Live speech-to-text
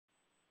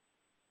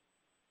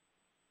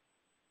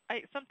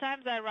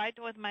sometimes I write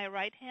with my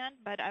right hand,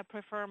 but I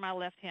prefer my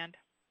left hand.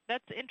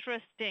 That's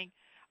interesting.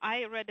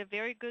 I read a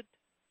very good,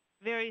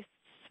 very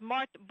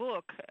smart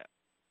book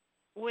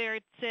where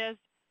it says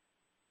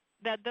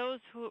that those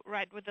who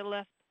write with the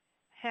left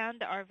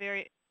hand are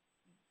very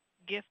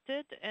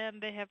gifted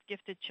and they have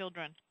gifted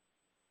children.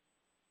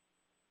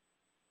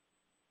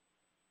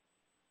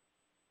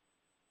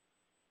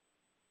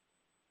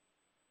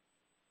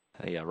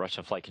 The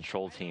Russian flight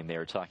control team, they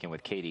were talking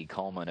with Cady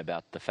Coleman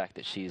about the fact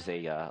that she's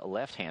a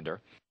left-hander.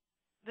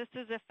 This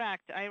is a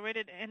fact. I read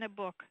it in a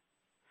book.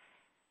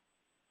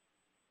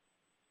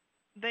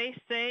 They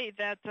say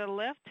that the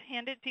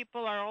left-handed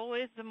people are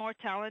always more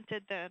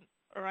talented than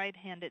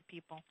right-handed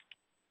people.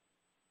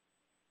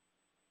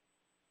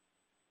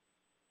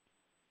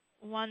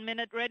 1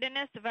 minute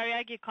readiness.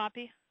 Varyagi,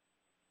 copy.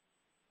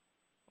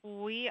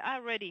 We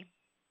are ready.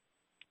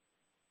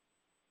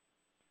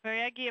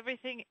 Varyagi,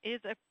 everything is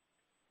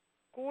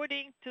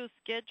according to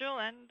schedule,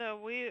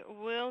 and we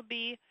will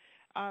be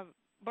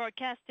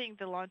broadcasting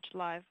the launch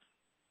live.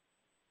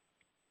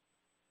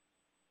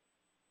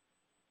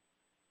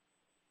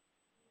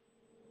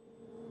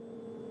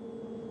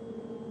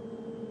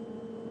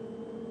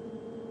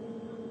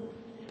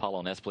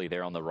 Paolo Nespoli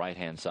there on the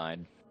right-hand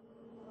side.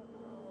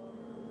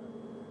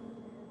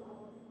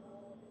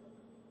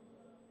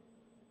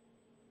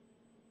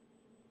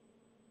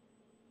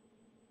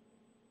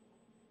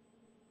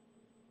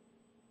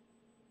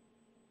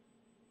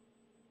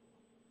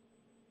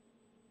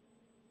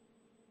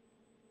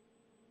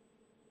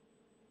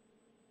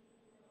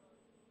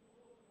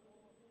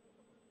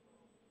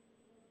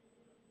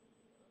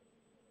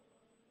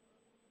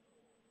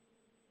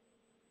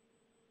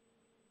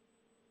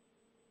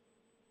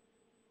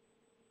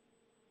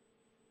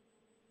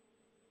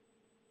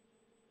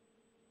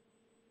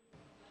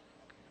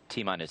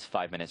 T-minus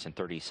 5 minutes and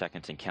 30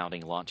 seconds and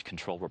counting. Launch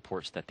control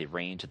reports that the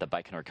range of the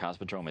Baikonur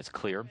Cosmodrome is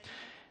clear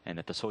and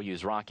that the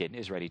Soyuz rocket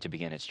is ready to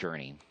begin its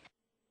journey.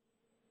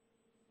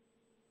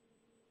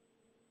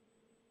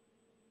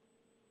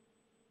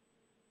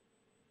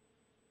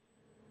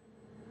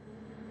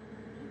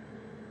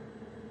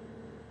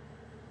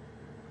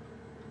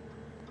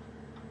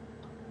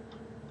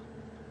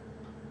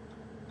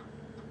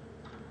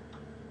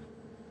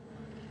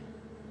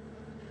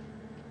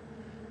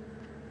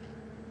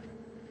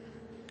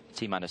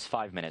 T-minus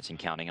 5 minutes and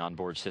counting.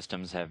 Onboard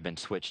systems have been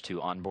switched to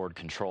onboard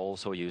control.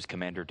 Soyuz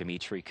Commander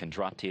Dmitry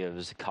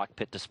Kondratyev's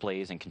cockpit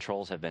displays and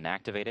controls have been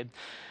activated.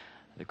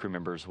 The crew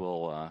members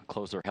will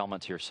close their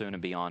helmets here soon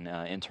and be on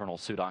internal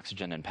suit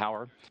oxygen and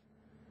power.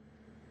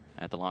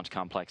 At the launch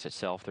complex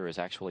itself, there is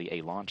actually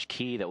a launch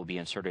key that will be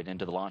inserted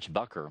into the launch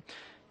bucker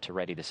to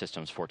ready the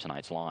systems for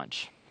tonight's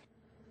launch.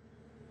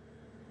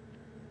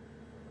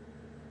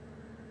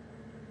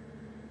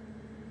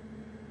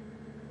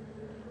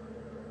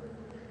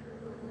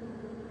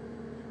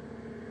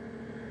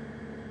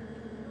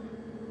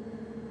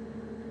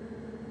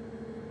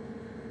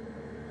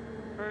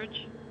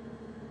 Verge.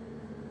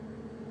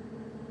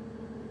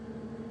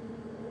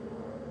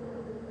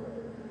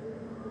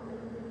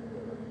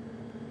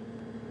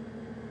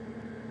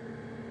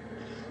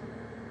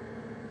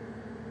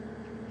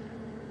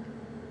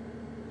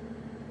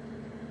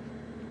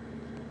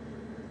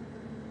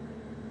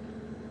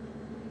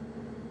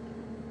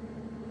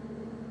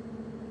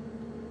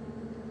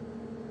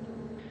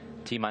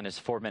 T-minus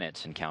 4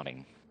 minutes and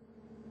counting.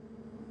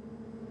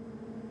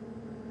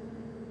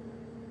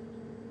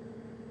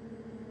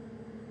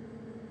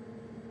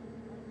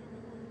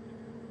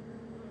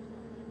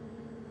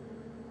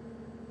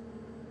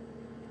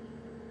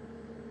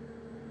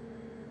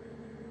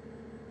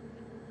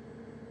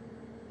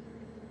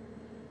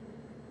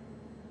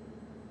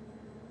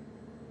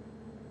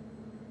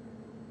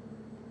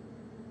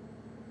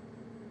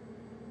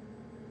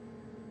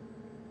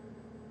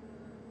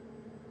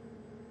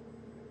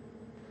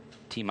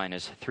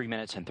 T-minus 3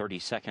 minutes and 30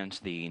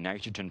 seconds. The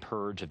nitrogen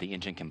purge of the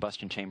engine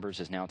combustion chambers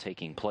is now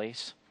taking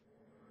place.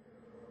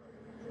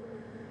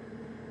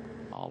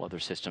 All other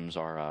systems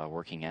are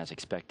working as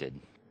expected.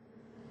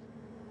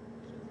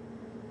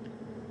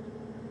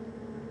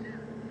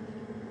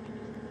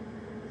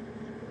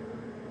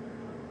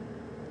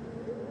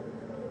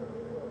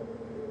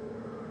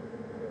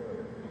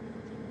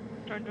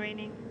 Turn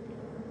draining.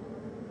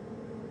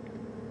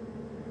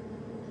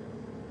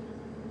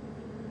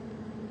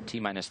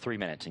 T-minus 3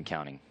 minutes and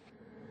counting.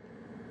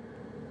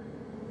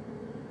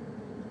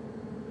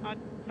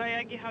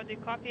 Varyagi, how do you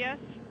copy us?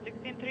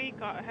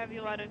 16.3, have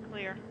you loud and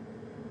clear.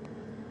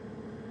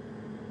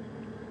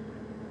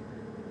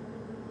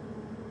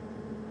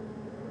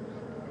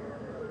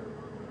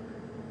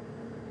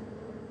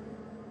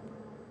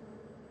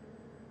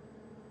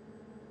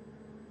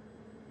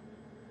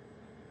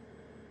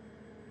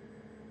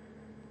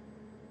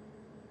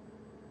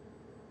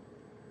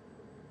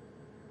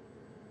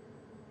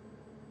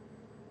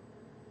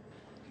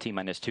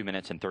 T-minus 2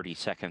 minutes and 30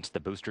 seconds. The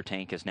booster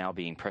tank is now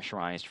being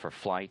pressurized for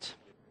flight.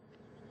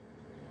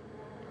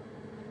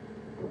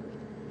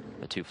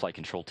 The two flight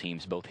control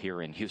teams, both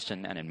here in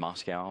Houston and in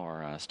Moscow,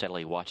 are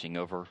steadily watching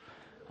over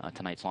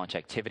tonight's launch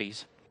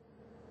activities.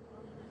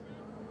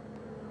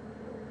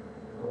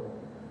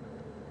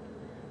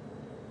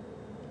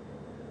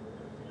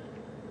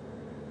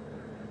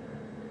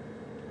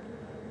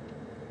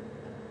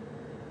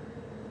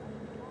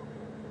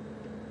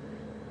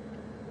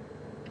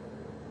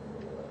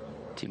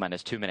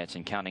 T-minus 2 minutes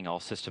and counting. All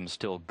systems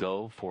still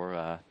go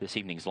for this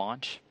evening's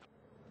launch.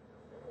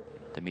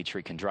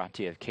 Dmitry,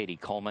 Kondratyev, Cady,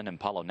 Coleman, and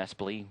Paolo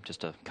Nespoli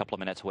just a couple of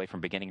minutes away from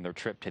beginning their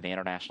trip to the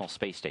International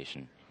Space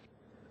Station.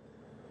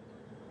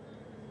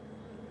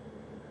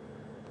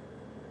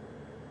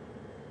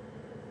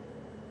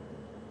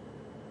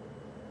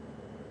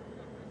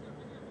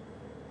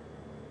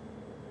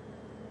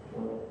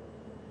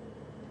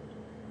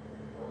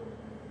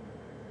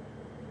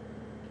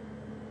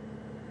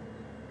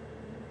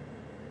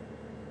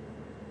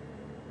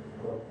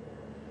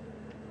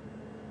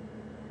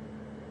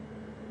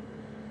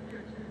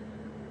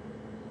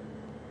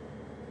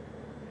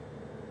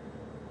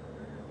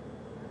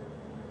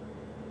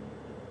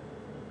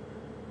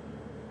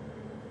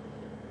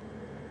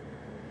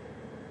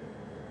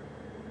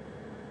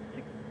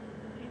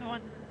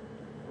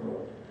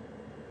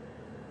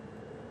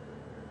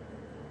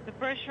 The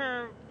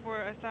pressure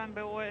for assigned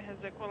by oil has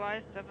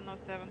equalized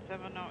 707,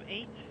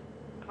 708.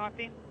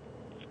 Copy.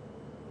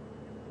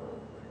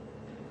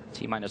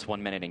 T-minus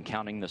 1 minute and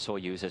counting. The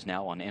Soyuz is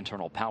now on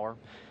internal power.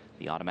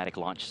 The automatic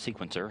launch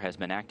sequencer has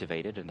been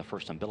activated in the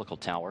first umbilical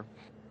tower.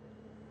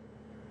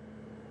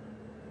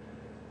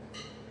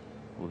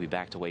 We'll be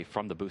backed away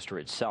from the booster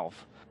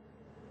itself.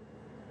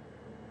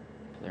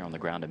 There on the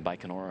ground in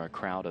Baikonur, a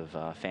crowd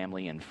of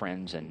family and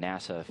friends and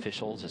NASA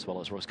officials as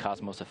well as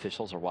Roscomos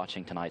officials are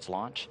watching tonight's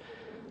launch,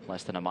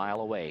 less than a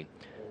mile away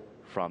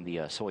from the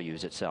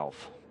Soyuz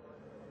itself.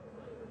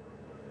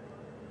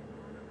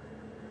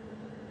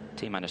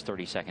 T-minus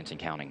 30 seconds and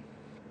counting.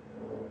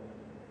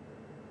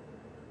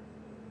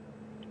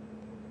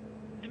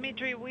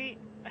 Dmitry, we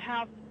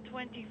have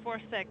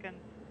 24 seconds.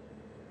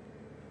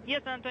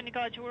 Yes, Anton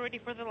Nikolaevich, we're ready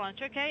for the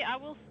launch. Okay, I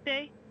will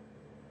stay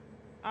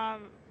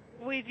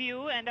with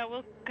you and I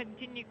will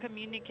continue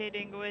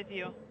communicating with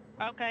you.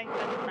 Okay,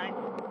 that's nice.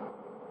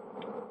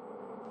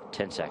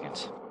 10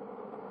 seconds.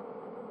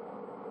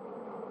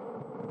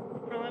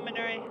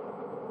 Preliminary.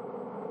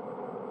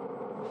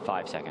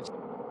 5 seconds.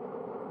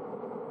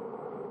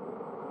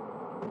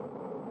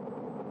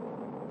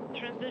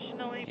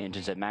 Transitionally.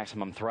 Engines at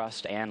maximum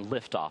thrust and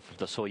liftoff of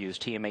the Soyuz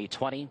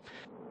TMA-20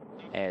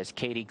 as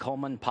Cady,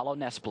 Coleman, Paolo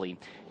Nespoli,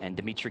 and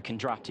Dmitry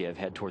Kondratyev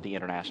head toward the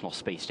International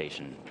Space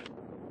Station.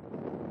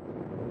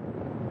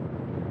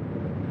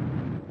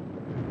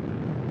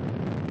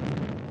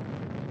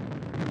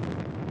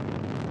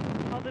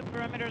 All the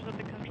parameters of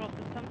the control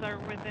systems are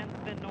within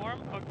the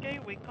norm. Okay,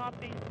 we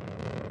copy.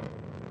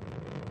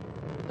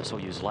 The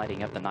Soyuz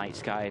lighting up the night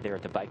sky there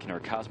at the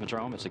Baikonur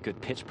Cosmodrome. It's a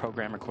good pitch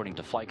program according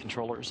to flight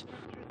controllers.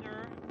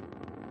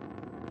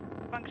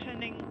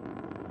 Functioning.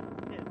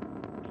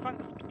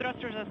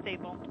 Thrusters are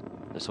stable.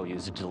 The Soyuz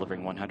is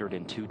delivering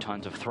 102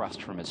 tons of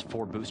thrust from its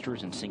 4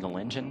 boosters and single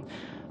engine.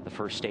 The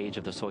first stage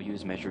of the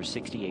Soyuz measures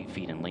 68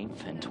 feet in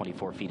length and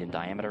 24 feet in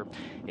diameter.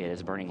 It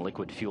is burning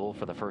liquid fuel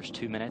for the first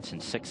 2 minutes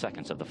and 6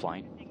 seconds of the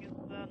flight. I think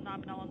it's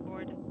nominal on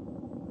board.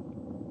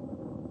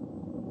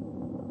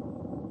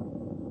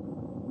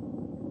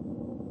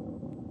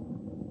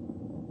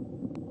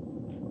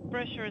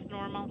 Pressure is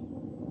normal.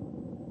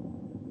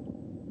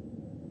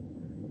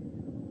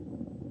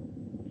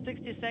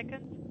 60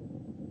 seconds.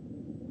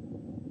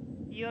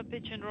 Your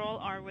pitch and roll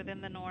are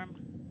within the norm.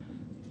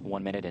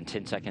 1 minute and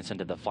 10 seconds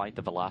into the flight,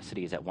 the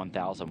velocity is at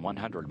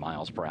 1,100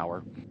 miles per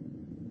hour.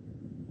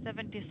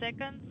 70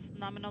 seconds,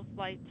 nominal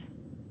flight.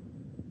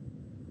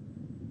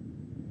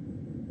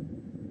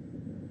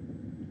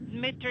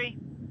 Dmitry,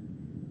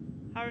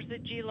 how's the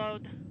G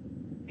load?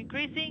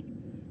 Increasing?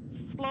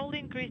 Slowly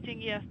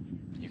increasing, yes.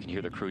 You can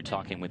hear the crew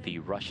talking with the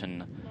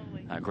Russian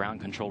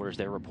ground controllers.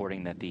 They're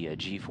reporting that the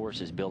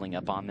G-force is building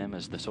up on them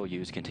as the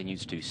Soyuz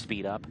continues to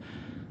speed up.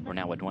 We're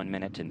now at 1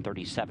 minute and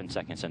 37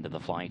 seconds into the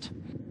flight.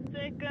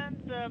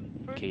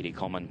 Cady,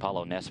 Coleman,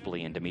 Paolo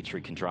Nespoli, and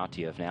Dmitry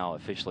Kondratyev now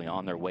officially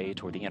on their way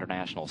toward the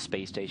International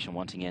Space Station.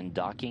 Once again,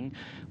 docking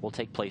will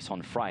take place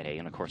on Friday,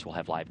 and of course we'll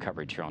have live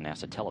coverage here on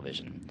NASA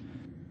television.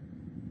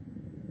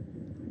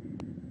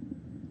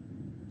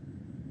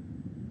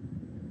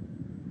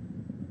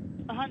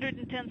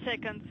 .110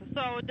 seconds.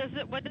 So does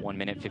it? What does 1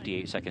 minute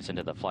 58 seconds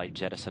into the flight,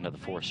 jettison of the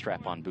 4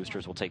 strap-on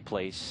boosters will take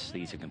place.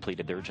 These have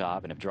completed their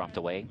job and have dropped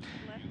away.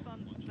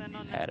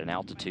 At an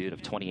altitude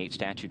of 28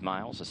 statute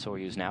miles, the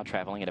Soyuz now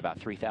traveling at about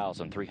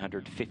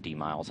 3,350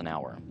 miles an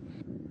hour.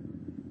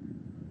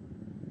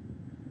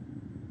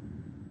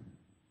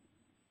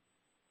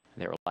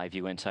 There, live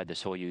view inside the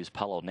Soyuz.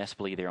 Paolo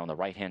Nespoli there on the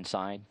right-hand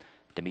side.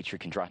 Dmitry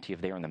Kondratyev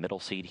there in the middle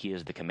seat. He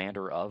is the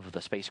commander of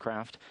the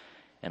spacecraft.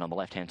 And on the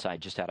left-hand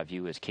side, just out of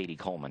view, is Cady,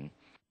 Coleman.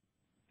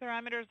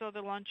 Parameters of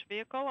the launch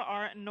vehicle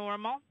are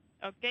normal.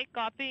 Okay,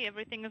 copy.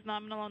 Everything is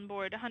nominal on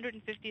board.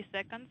 150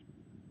 seconds.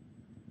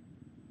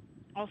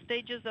 All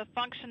stages are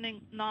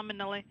functioning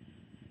nominally.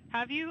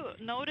 Have you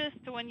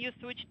noticed when you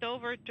switched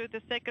over to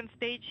the second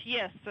stage?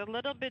 Yes, a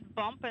little bit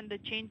bump and the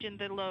change in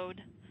the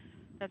load.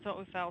 That's what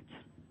we felt.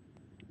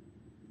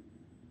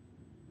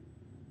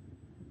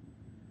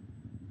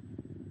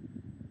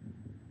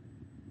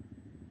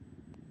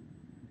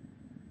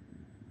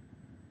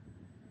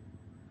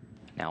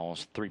 Now,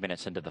 almost 3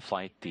 minutes into the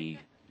flight, the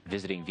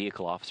visiting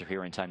vehicle officer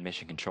here inside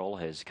Mission Control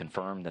has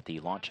confirmed that the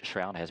launch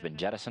shroud has been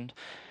jettisoned.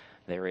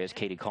 There is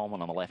Cady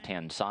Coleman on the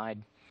left-hand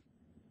side.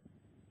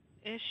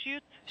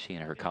 Issued. She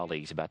and her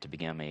colleagues about to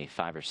begin a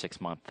 5 or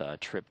 6 month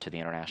trip to the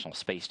International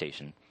Space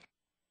Station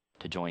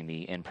to join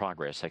the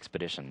in-progress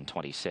Expedition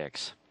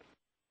 26.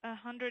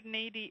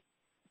 180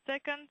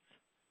 seconds.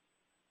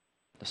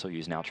 The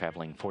Soyuz now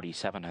traveling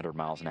 4,700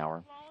 miles an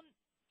hour.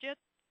 Jet,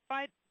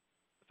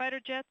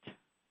 fighter jet?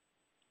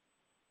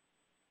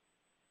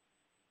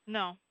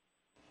 No.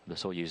 The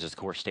Soyuz's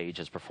core stage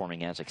is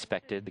performing as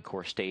expected. The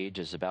core stage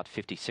is about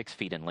 56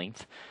 feet in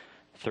length,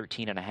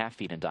 13.5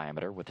 feet in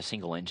diameter, with a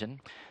single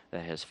engine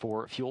that has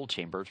 4 fuel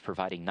chambers,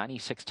 providing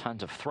 96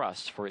 tons of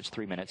thrust for its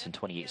 3 minutes and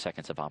 28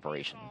 seconds of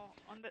operation.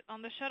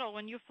 On the shuttle,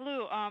 when you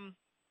flew,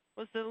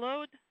 was the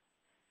load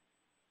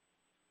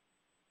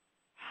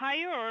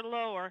higher or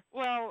lower?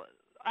 Well,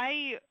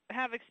 I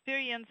have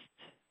experienced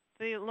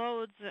the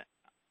loads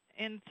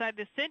inside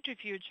the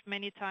centrifuge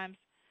many times.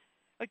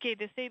 Okay,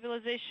 the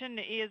stabilization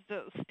is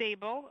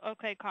stable.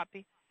 Okay,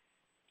 copy.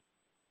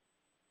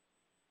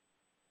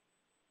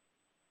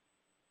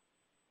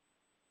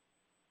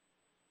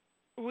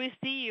 We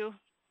see you.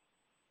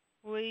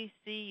 We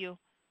see you.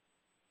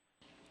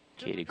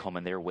 Cady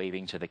Coleman there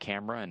waving to the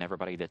camera, and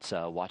everybody that's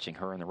watching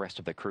her and the rest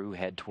of the crew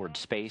head towards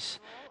space.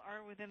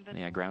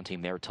 The ground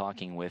team there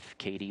talking with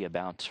Cady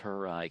about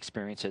her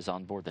experiences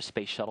on board the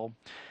space shuttle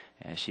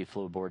as she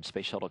flew aboard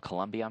Space Shuttle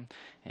Columbia,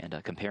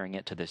 and comparing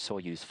it to the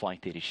Soyuz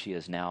flight that she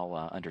is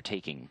now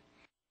undertaking.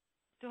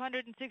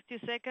 260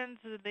 seconds,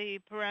 the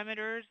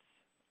parameters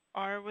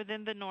are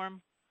within the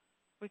norm.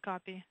 We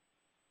copy.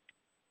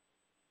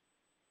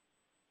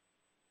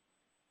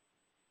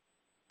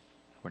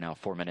 We're now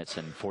 4 minutes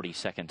and 40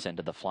 seconds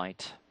into the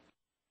flight.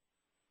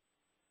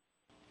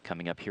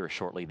 Coming up here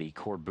shortly, the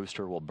core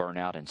booster will burn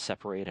out and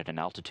separate at an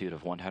altitude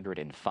of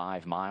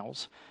 105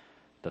 miles.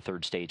 The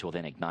third stage will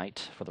then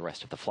ignite for the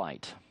rest of the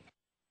flight.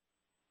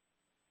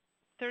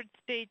 Third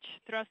stage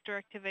thruster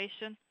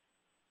activation.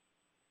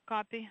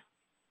 Copy.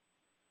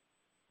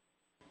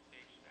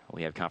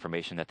 We have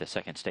confirmation that the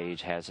second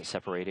stage has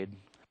separated.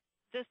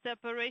 The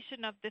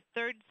separation of the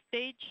third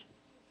stage?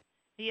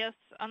 Yes,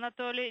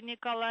 Anatoly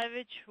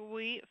Nikolaevich,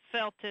 we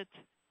felt it.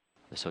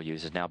 The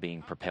Soyuz is now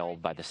being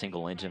propelled by the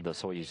single engine of the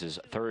Soyuz's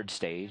third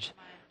stage.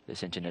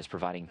 This engine is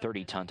providing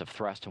 30 tons of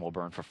thrust and will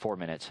burn for 4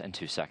 minutes and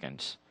 2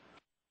 seconds.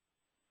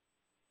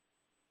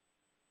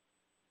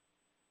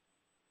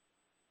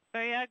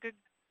 Varyaga,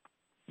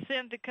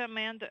 send the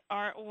command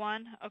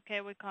R1.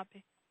 Okay, we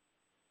copy.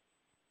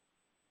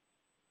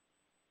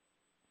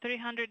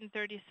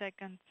 330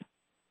 seconds.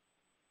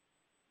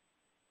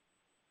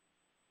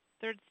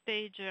 Third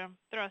stage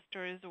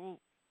thruster is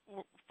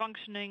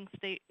functioning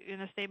in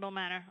a stable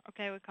manner.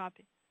 Okay, we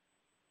copy.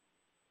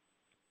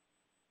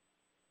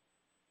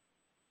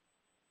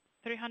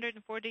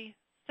 340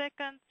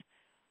 seconds.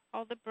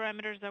 All the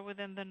parameters are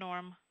within the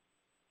norm.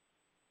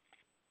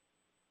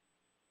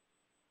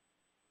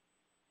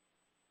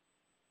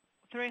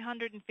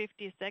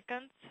 (350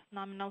 seconds),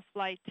 nominal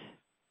flight.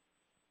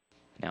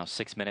 Now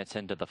 6 minutes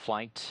into the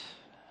flight,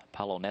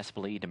 Paolo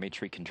Nespoli,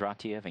 Dmitry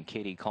Kondratyev, and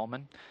Cady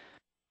Coleman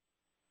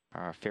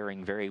are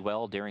faring very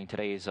well during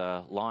today's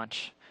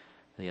launch.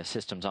 The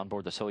systems on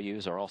board the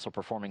Soyuz are also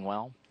performing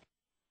well.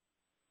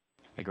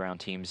 The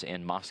ground teams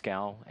in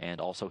Moscow and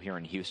also here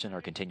in Houston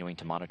are continuing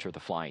to monitor the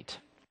flight.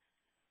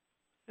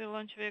 The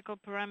launch vehicle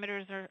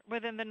parameters are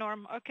within the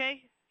norm.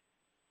 Okay,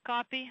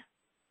 copy.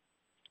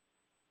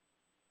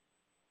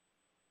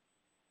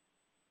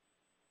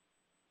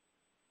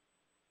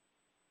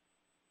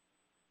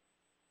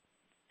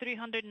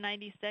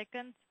 (390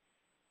 seconds),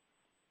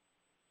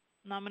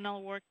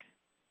 nominal work.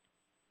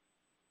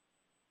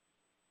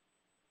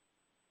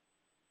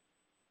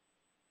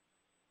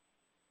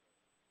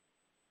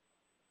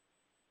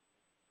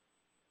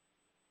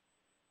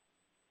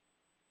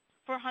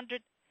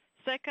 (400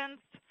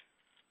 seconds),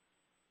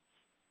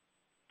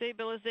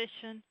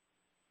 stabilization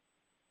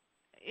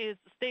is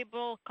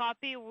stable.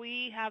 Copy.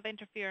 We have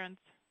interference.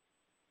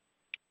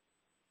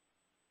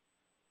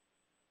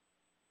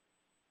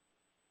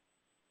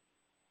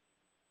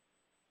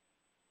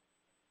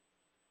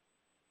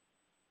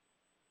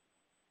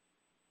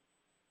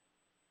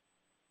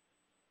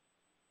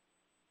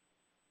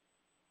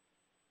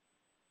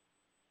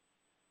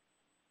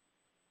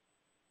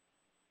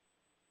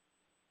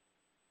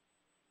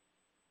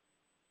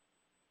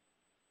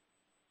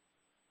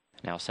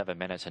 Now 7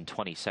 minutes and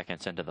 20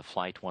 seconds into the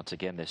flight. Once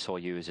again, the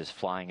Soyuz is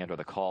flying under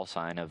the call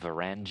sign of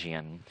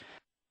Varangian.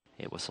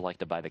 It was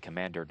selected by the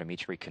commander,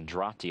 Dmitry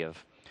Kondratyev.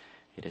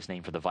 It is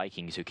named for the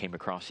Vikings who came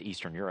across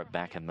Eastern Europe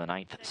back in the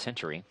 9th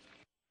century.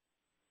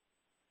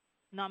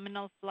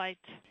 Nominal flight.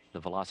 The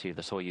velocity of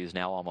the Soyuz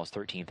now almost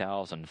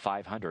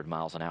 13,500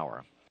 miles an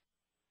hour.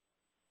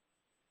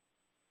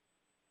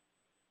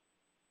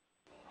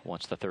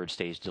 Once the third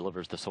stage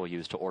delivers the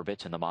Soyuz to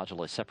orbit and the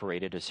module is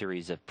separated, a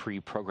series of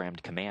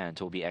pre-programmed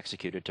commands will be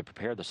executed to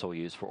prepare the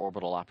Soyuz for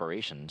orbital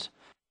operations.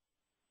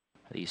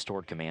 These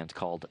stored commands,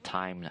 called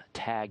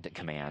time-tagged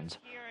commands,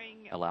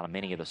 allow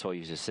many of the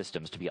Soyuz's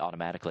systems to be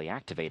automatically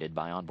activated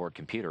by onboard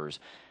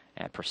computers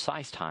at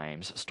precise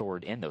times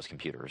stored in those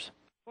computers.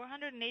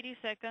 480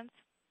 seconds.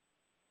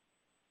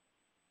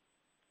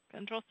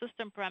 Control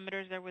system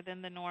parameters are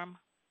within the norm.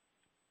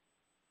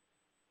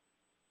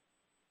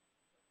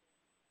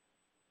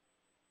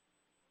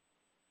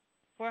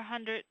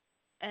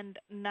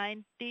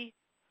 "490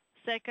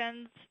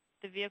 seconds.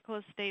 The vehicle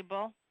is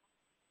stable."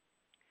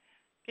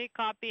 Okay,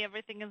 copy.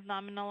 Everything is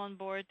nominal on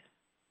board.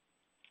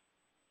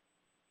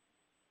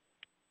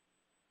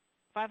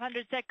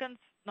 500 seconds.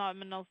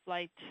 Nominal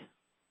flight.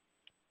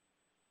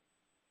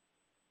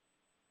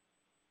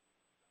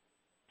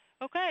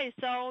 Okay,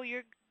 so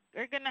you're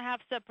going to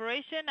have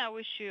separation. I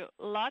wish you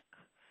luck,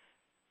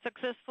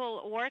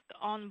 successful work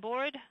on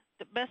board.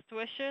 The best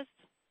wishes.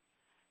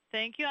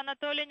 Thank you,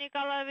 Anatoly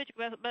Nikolaevich.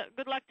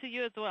 Good luck to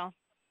you as well.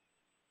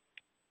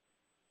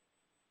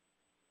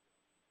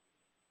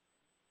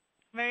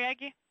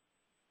 Varyagi?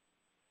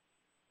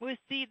 We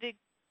see the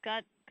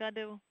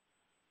Kadu.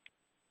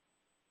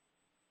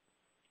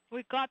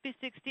 We copy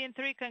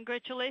 16-3.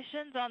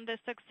 Congratulations on the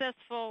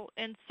successful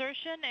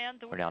insertion.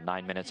 And we're now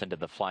 9 minutes into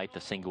the flight. The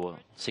single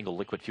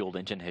liquid-fueled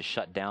engine has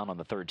shut down on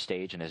the third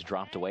stage and has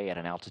dropped away at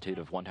an altitude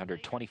of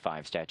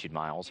 125 statute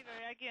miles.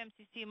 Varyagi,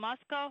 MCC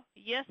Moscow.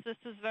 Yes, this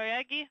is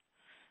Varyagi.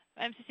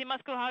 MCC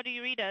Moscow, how do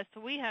you read us?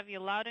 We have you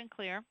loud and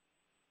clear.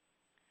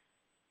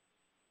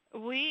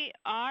 We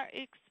are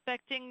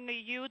expecting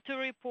you to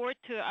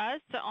report to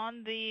us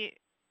on the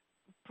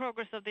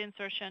progress of the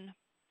insertion.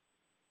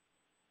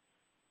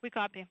 We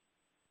copy.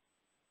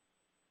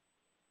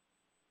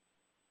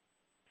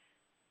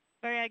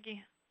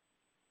 Varyagi.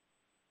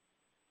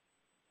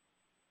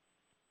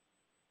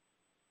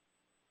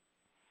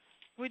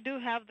 We do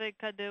have the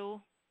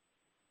Kadu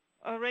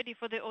ready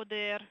for the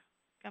ODR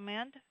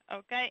command.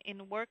 Okay,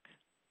 in work.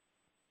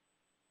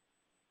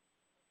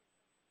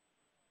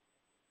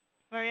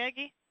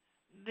 Varyagi,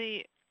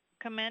 the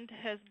command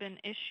has been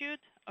issued.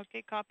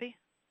 Okay, copy.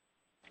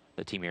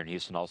 The team here in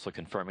Houston also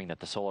confirming that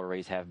the solar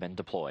arrays have been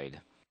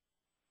deployed.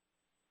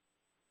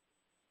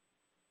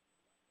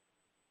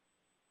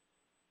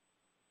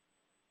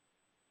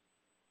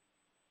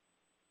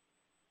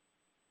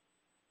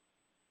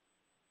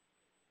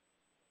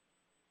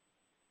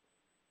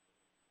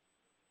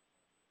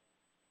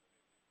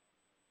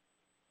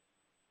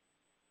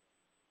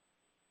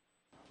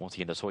 Once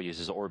again, the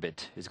Soyuz's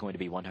orbit is going to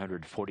be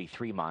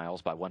 143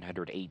 miles by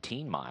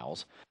 118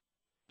 miles.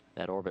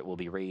 That orbit will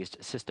be raised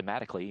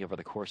systematically over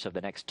the course of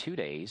the next 2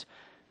 days,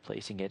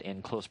 placing it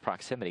in close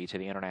proximity to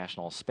the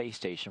International Space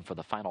Station for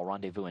the final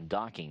rendezvous and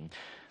docking,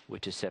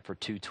 which is set for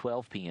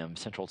 2:12 p.m.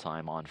 Central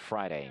Time on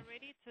Friday. We're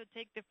ready to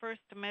take the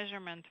first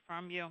measurement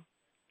from you.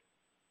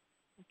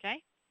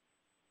 Okay?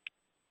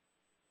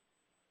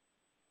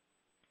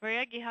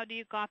 Varyagi, how do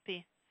you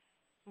copy?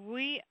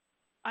 We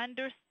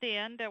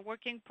understand that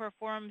working per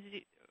form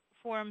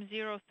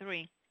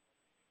 03.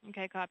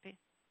 Okay, copy.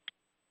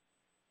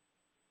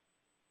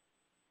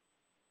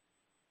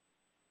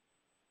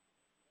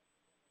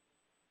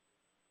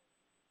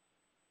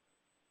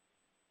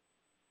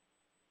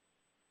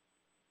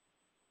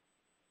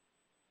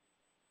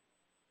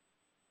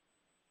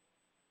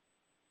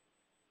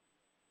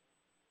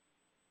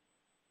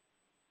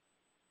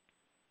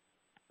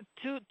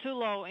 Too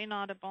low,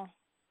 inaudible.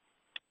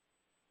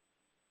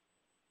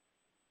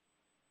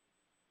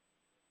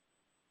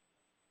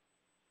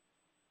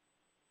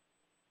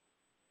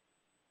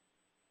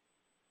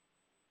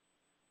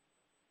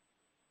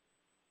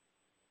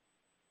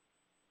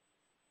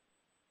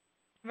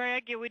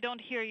 Varyagi, we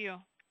don't hear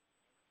you.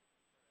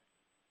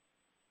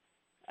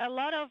 A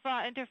lot of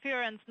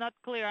interference, not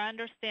clear, I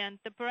understand.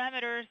 The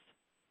parameters,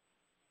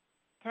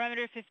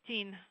 parameter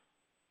 15.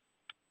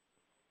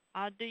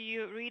 How do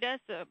you read us?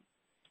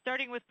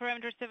 Starting with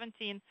parameter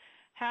 17.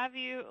 Have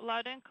you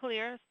loud and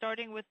clear,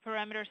 starting with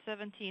parameter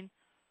 17.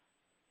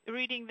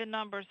 Reading the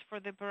numbers for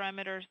the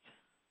parameters.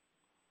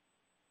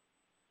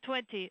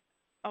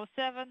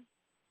 2007,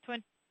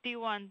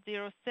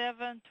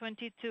 2107,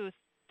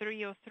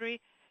 22,303,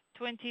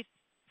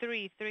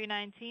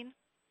 23,319,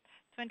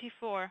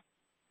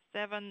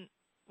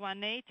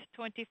 24,718,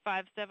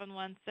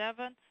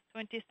 25,717,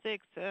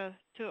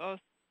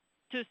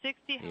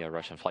 26,260. The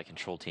Russian flight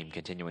control team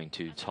continuing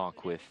to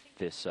talk with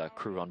this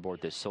crew on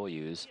board this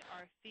Soyuz.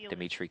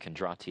 Dmitry,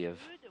 Kondratyev,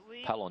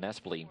 Paolo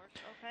Nespoli,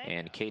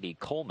 and Cady,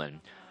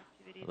 Coleman.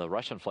 The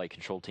Russian flight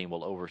control team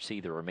will oversee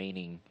the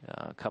remaining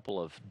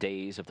couple of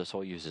days of the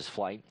Soyuz's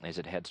flight as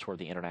it heads toward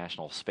the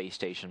International Space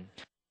Station.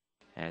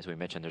 As we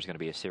mentioned, there's going to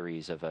be a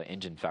series of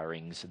engine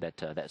firings that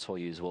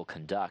Soyuz will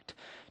conduct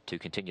to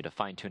continue to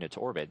fine-tune its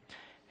orbit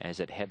as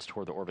it heads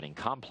toward the orbiting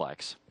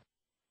complex.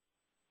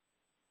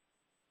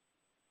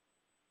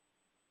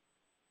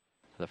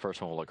 The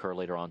first one will occur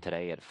later on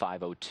today at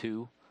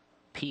 5:02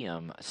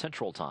 p.m.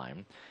 Central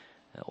Time.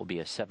 That will be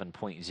a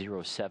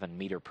 7.07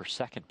 meter per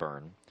second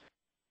burn.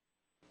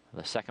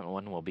 The second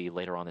one will be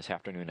later on this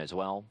afternoon as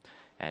well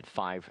at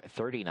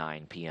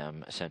 5:39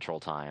 p.m. Central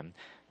Time.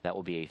 That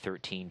will be a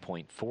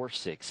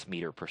 13.46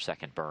 meter per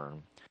second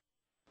burn.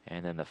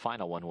 And then the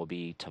final one will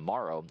be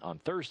tomorrow on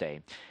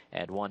Thursday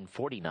at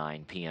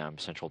 1:49 p.m.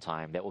 Central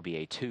Time. That will be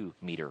a 2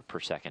 meter per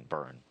second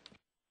burn.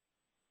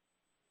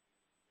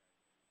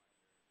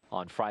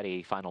 On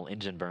Friday, final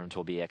engine burns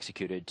will be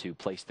executed to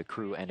place the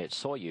crew and its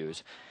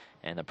Soyuz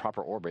in the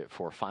proper orbit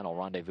for final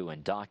rendezvous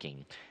and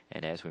docking.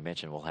 And as we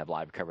mentioned, we'll have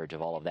live coverage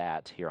of all of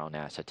that here on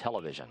NASA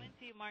television.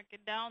 You mark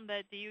it down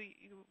that you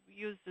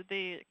use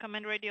the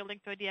command radio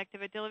link to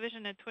deactivate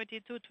television at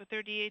 22 to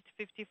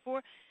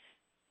 38:54.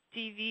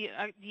 TV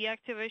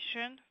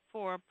deactivation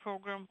for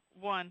program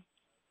 1.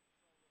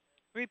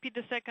 Repeat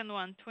the second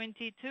one,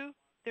 22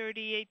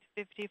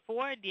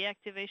 38:54,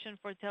 deactivation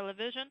for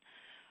television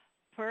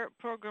per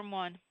program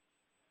 1.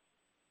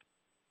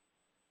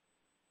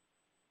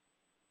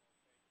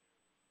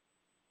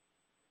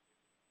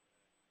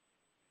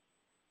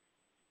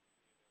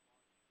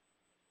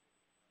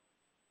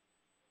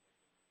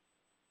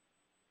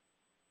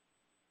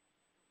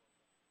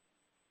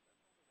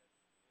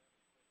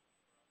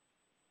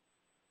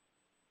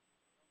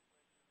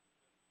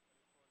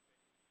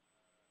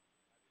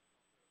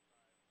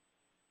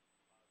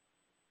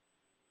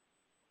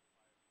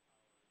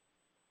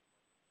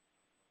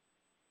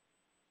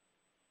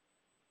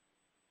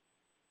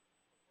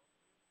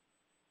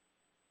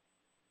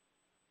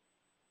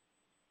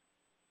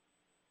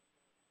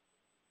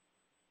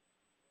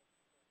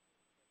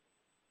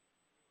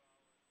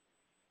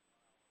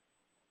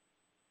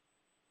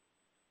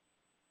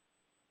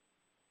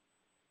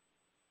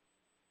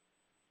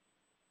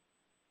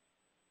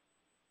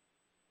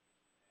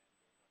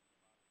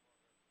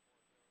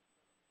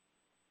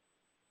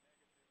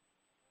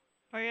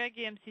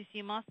 Variagi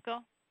MCC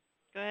Moscow,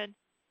 go ahead.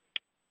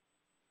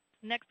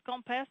 Next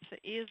compass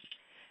is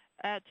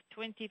at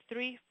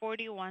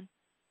 23:41.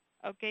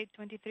 Okay,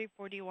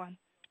 23:41.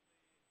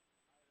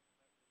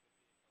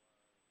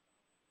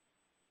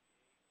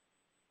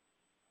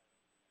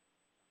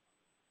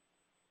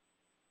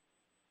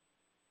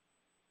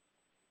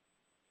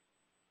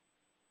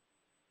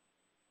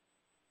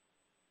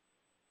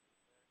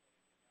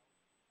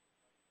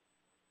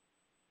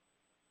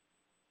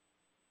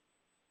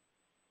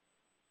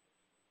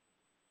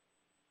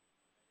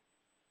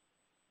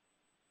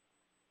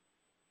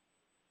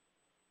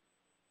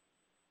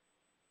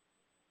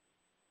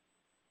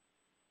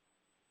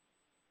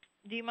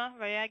 Dima,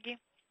 Variagi,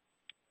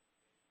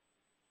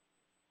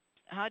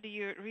 how do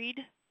you read?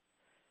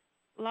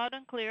 Loud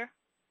and clear.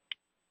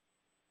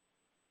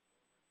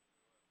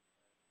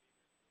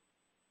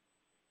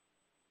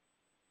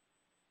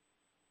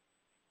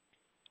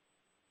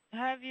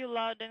 Have you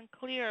loud and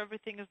clear?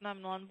 Everything is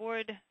nominal on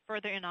board.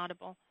 Further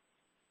inaudible.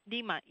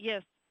 Dima,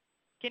 yes.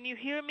 Can you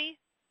hear me?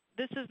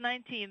 This is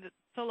 19,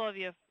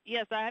 Soloviev.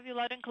 Yes, I have you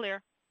loud and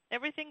clear.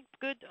 Everything's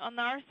good on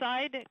our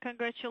side.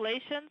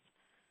 Congratulations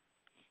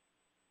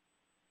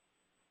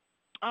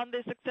on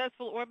the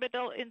successful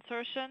orbital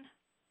insertion.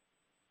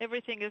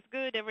 Everything is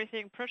good.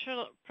 Everything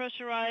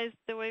pressurized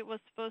the way it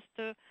was supposed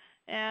to.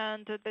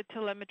 And the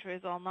telemetry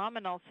is all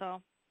nominal. So,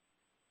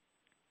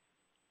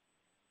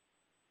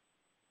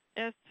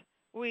 as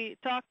we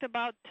talked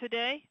about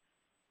today,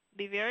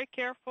 be very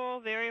careful,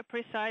 very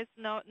precise,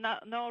 no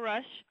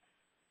rush.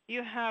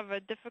 You have a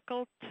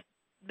difficult,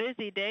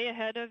 busy day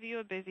ahead of you,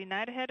 a busy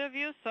night ahead of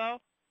you, so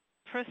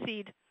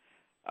proceed.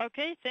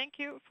 Okay, thank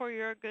you for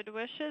your good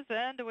wishes,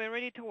 and we're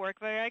ready to work.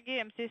 Variagi,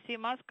 MCC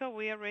Moscow,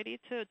 we are ready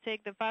to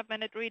take the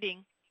 5-minute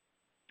reading.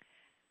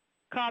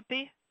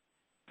 Copy.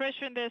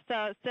 Pressure in this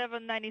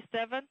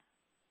 797.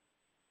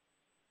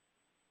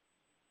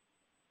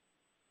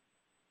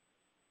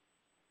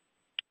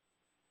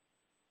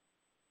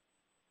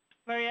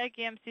 Variagi,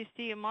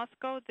 MCC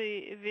Moscow,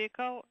 the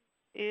vehicle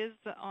is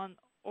on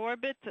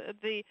orbit.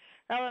 The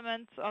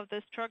elements of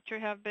the structure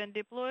have been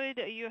deployed.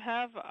 You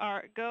have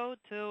our go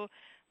to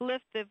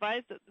lift the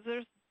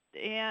visors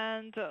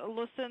and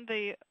loosen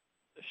the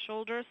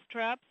shoulder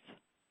straps.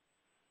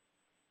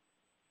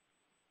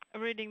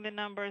 Reading the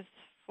numbers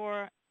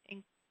for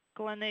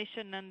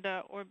inclination and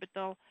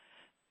orbital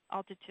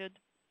altitude.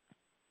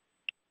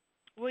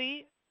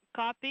 We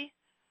copy.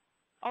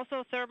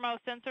 Also, thermal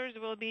sensors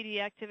will be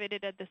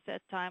deactivated at the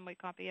set time. We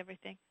copy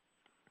everything.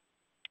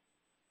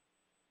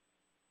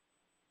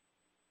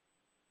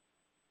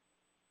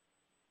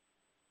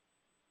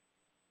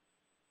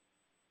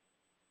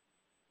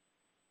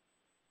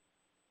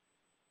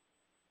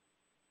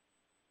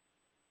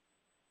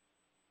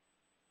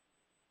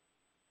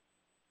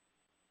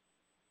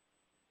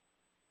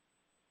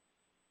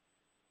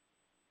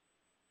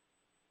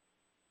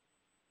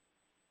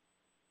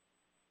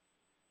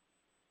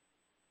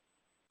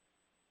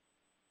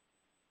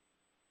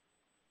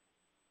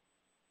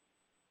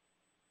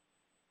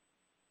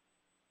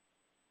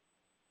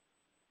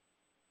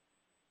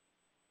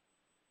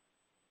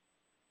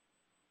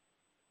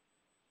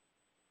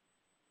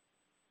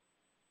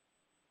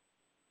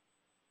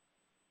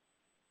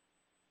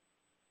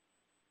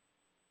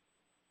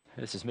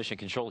 This is Mission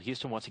Control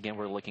Houston. Once again,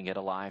 we're looking at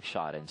a live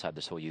shot inside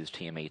the Soyuz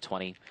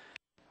TMA-20.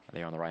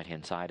 There on the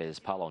right-hand side is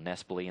Paolo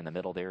Nespoli. In the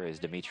middle there is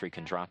Dmitry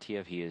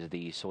Kondratyev. He is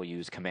the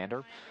Soyuz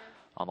commander.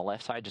 On the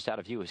left side, just out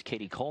of view, is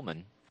Cady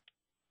Coleman.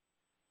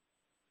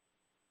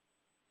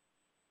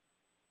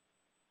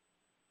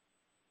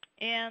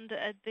 And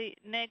at the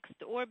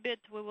next orbit,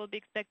 we will be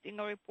expecting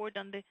a report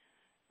on the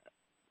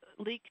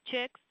leak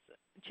check,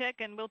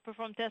 and we'll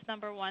perform test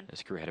number 1.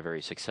 This crew had a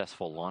very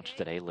successful launch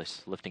today,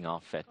 lifting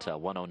off at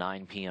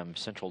 1:09 p.m.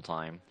 Central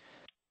Time,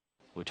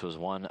 which was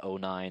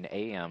 1:09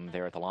 a.m.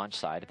 there at the launch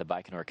site at the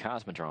Baikonur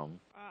Cosmodrome.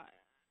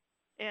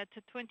 At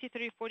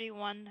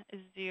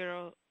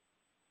 23:41:00.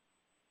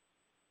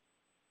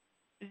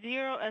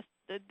 0 as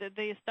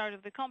the start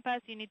of the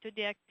compass. You need to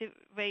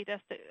deactivate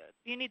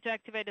you need to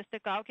activate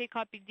STK. Okay,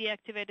 copy.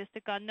 Deactivate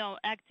STK. No,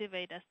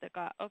 activate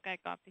STK. Okay,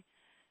 copy.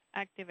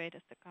 Activate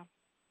STK.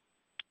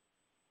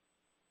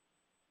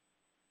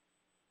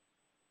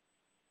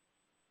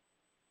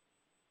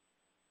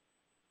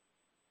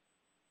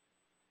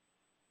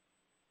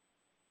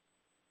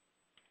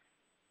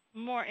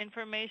 More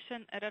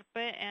information at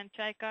RP and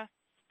Chaika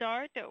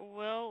start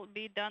will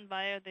be done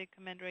via the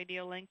command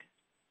radio link.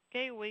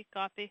 Okay, we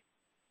copy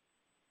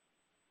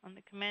on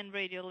the command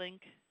radio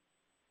link.